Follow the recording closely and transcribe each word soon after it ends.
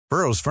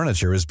Burrow's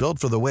furniture is built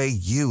for the way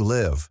you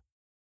live.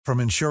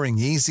 From ensuring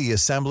easy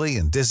assembly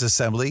and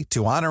disassembly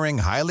to honoring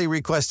highly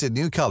requested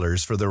new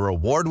colors for their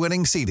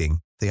award-winning seating,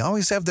 they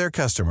always have their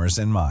customers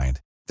in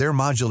mind. Their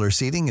modular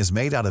seating is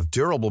made out of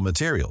durable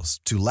materials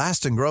to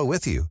last and grow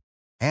with you.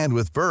 And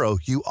with Burrow,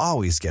 you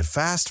always get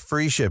fast,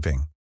 free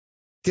shipping.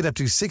 Get up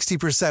to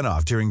 60%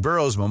 off during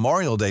Burrow's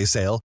Memorial Day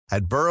sale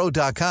at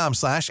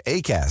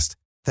burrow.com/ACAST.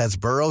 That's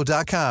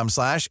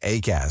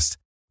burrow.com/ACAST.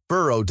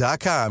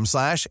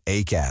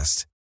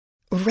 burrow.com/ACAST.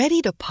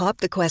 Ready to pop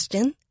the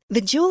question?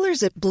 The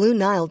jewelers at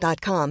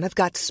BlueNile.com have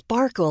got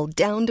sparkle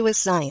down to a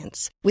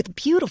science with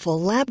beautiful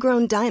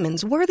lab-grown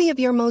diamonds worthy of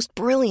your most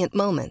brilliant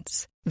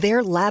moments.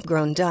 Their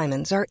lab-grown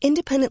diamonds are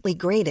independently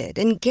graded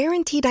and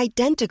guaranteed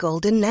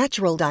identical to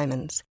natural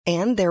diamonds,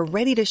 and they're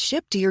ready to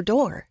ship to your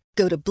door.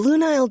 Go to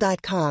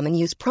BlueNile.com and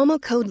use promo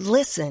code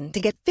LISTEN to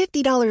get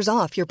 $50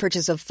 off your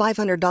purchase of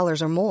 $500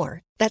 or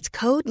more. That's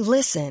code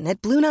LISTEN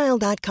at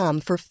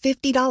BlueNile.com for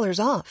 $50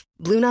 off.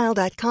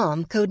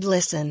 BlueNile.com, code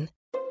LISTEN.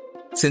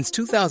 Since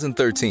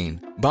 2013,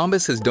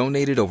 Bombas has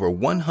donated over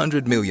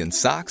 100 million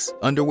socks,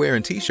 underwear,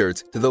 and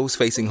T-shirts to those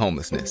facing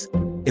homelessness.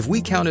 If we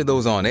counted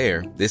those on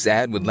air, this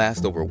ad would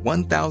last over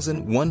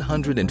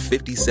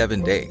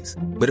 1,157 days.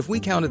 But if we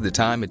counted the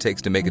time it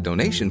takes to make a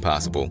donation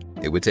possible,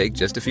 it would take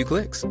just a few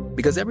clicks.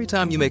 Because every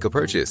time you make a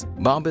purchase,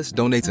 Bombas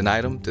donates an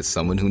item to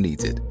someone who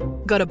needs it.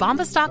 Go to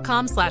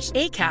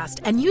bombas.com/ACAST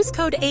and use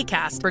code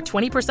ACAST for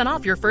 20%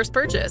 off your first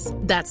purchase.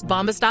 That's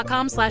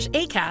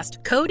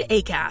bombas.com/ACAST, code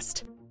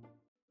ACAST.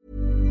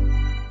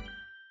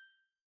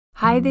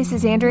 Hi, this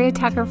is Andrea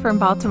Tucker from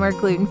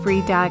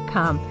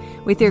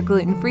BaltimoreGlutenFree.com with your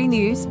gluten-free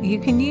news you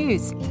can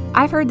use.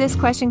 I've heard this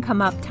question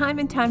come up time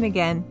and time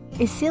again.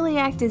 Is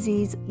celiac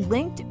disease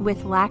linked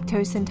with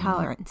lactose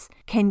intolerance?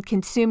 Can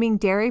consuming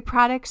dairy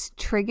products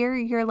trigger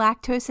your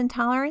lactose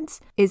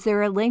intolerance? Is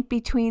there a link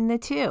between the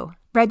two?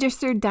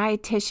 Registered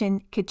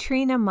dietitian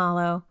Katrina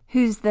Malo,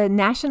 who's the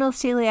National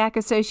Celiac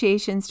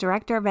Association's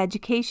Director of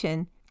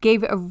Education,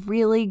 gave a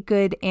really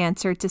good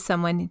answer to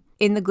someone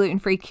in the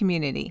gluten-free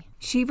community.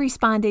 She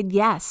responded,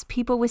 yes,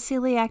 people with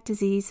celiac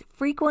disease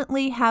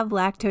frequently have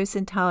lactose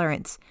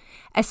intolerance,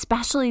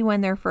 especially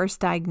when they're first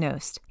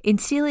diagnosed. In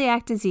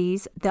celiac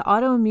disease, the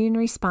autoimmune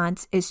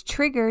response is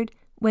triggered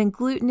when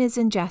gluten is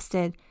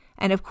ingested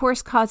and of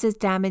course causes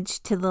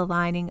damage to the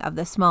lining of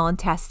the small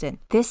intestine.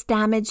 This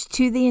damage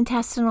to the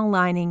intestinal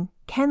lining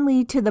can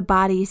lead to the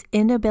body's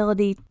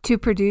inability to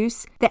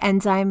produce the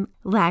enzyme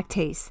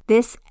lactase.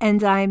 This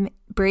enzyme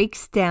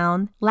breaks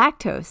down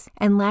lactose,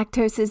 and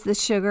lactose is the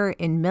sugar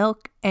in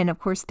milk and, of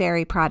course,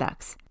 dairy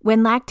products.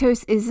 When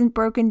lactose isn't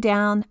broken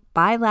down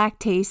by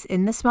lactase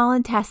in the small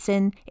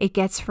intestine, it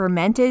gets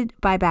fermented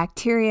by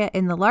bacteria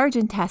in the large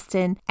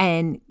intestine,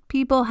 and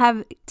people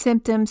have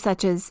symptoms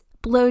such as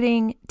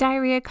bloating,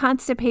 diarrhea,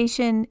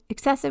 constipation,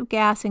 excessive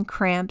gas and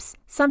cramps,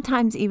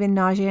 sometimes even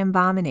nausea and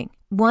vomiting.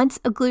 Once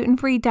a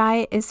gluten-free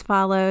diet is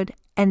followed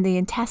and the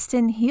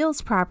intestine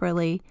heals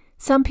properly,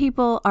 some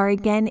people are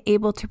again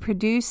able to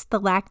produce the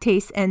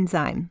lactase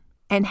enzyme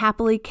and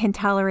happily can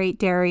tolerate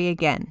dairy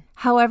again.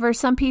 However,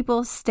 some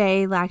people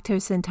stay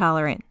lactose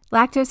intolerant.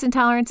 Lactose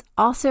intolerance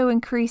also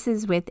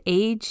increases with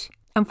age.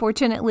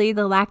 Unfortunately,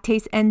 the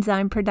lactase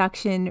enzyme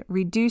production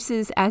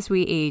reduces as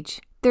we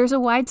age. There's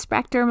a wide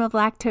spectrum of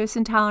lactose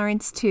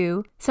intolerance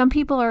too. Some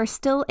people are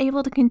still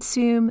able to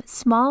consume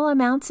small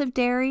amounts of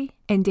dairy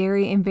and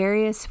dairy in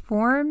various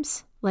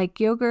forms, like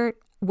yogurt,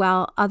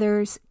 while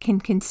others can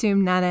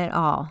consume none at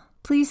all.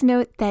 Please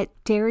note that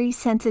dairy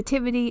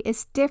sensitivity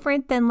is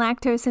different than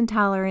lactose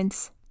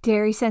intolerance.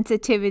 Dairy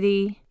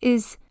sensitivity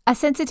is a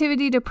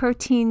sensitivity to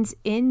proteins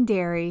in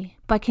dairy,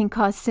 but can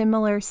cause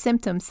similar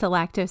symptoms to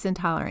lactose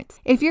intolerance.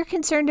 If you're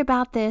concerned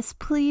about this,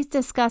 please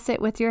discuss it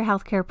with your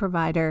healthcare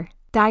provider.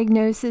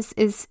 Diagnosis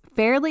is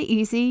fairly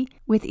easy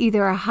with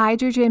either a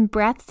hydrogen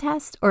breath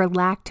test or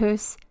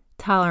lactose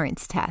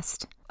tolerance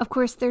test. Of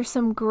course, there's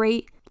some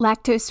great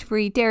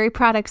lactose-free dairy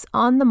products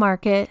on the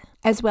market,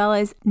 as well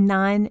as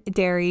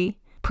non-dairy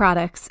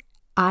products.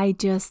 I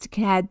just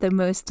had the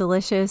most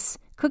delicious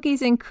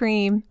cookies and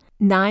cream,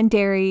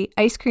 non-dairy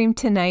ice cream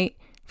tonight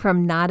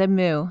from Nada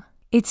Moo.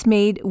 It's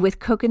made with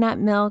coconut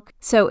milk,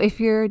 so if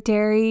you're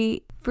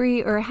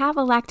dairy-free or have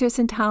a lactose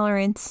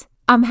intolerance,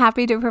 I'm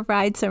happy to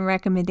provide some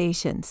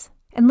recommendations.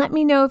 And let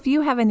me know if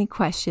you have any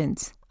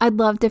questions. I'd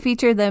love to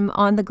feature them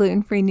on the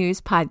Gluten Free News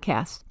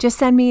podcast. Just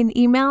send me an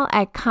email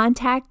at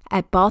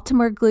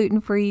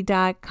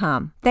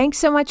contact@BaltimoreGlutenFree.com. Thanks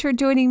so much for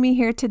joining me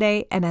here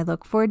today, and I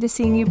look forward to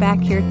seeing you back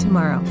here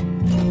tomorrow.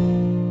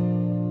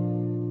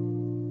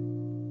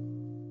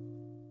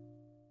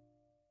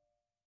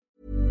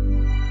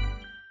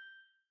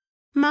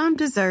 Mom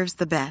deserves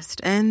the best,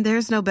 and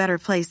there's no better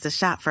place to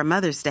shop for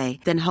Mother's Day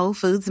than Whole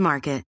Foods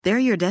Market. They're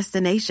your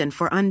destination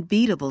for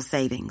unbeatable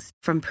savings,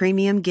 from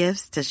premium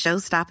gifts to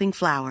show-stopping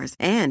flowers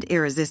and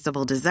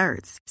irresistible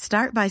desserts.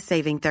 Start by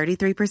saving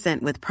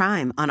 33% with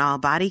Prime on all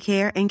body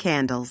care and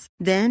candles.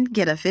 Then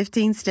get a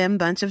 15-stem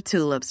bunch of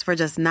tulips for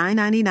just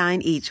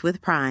 $9.99 each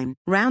with Prime.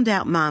 Round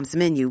out Mom's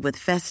menu with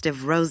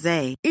festive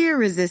rosé,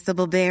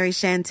 irresistible berry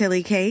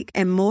chantilly cake,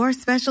 and more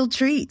special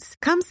treats.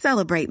 Come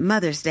celebrate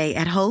Mother's Day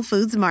at Whole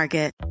Foods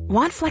Market.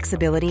 Want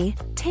flexibility?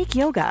 Take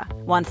yoga.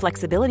 Want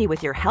flexibility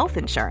with your health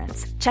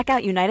insurance? Check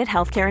out United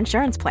Healthcare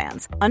Insurance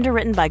Plans.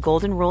 Underwritten by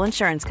Golden Rule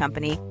Insurance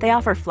Company, they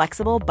offer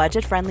flexible,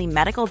 budget-friendly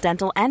medical,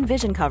 dental, and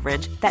vision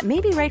coverage that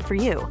may be right for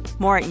you.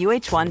 More at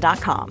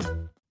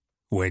uh1.com.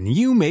 When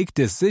you make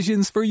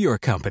decisions for your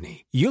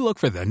company, you look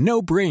for the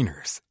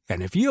no-brainers.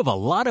 And if you have a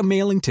lot of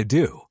mailing to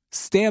do,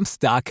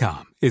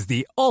 Stamps.com is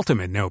the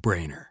ultimate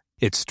no-brainer.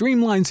 It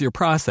streamlines your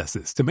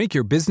processes to make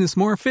your business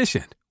more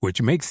efficient,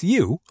 which makes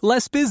you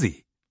less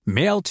busy.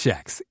 Mail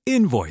checks,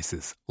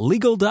 invoices,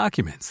 legal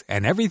documents,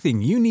 and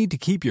everything you need to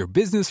keep your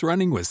business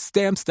running with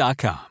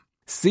Stamps.com.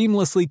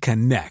 Seamlessly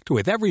connect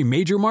with every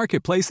major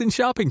marketplace and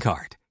shopping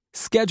cart.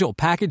 Schedule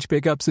package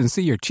pickups and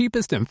see your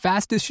cheapest and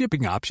fastest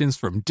shipping options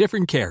from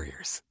different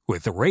carriers,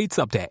 with rates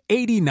up to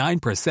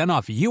 89%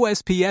 off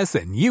USPS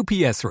and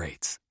UPS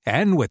rates.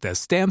 And with the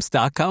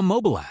Stamps.com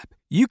mobile app,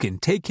 you can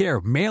take care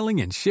of mailing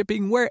and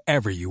shipping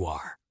wherever you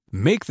are.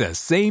 Make the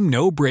same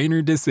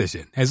no-brainer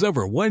decision as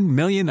over 1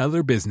 million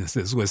other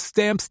businesses with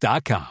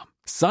Stamps.com.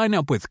 Sign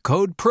up with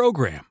code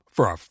PROGRAM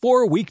for a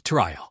 4-week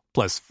trial,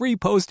 plus free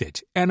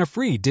postage and a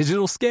free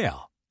digital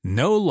scale.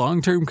 No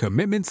long-term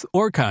commitments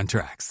or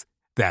contracts.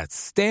 That's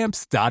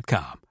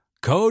Stamps.com.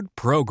 Code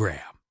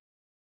PROGRAM.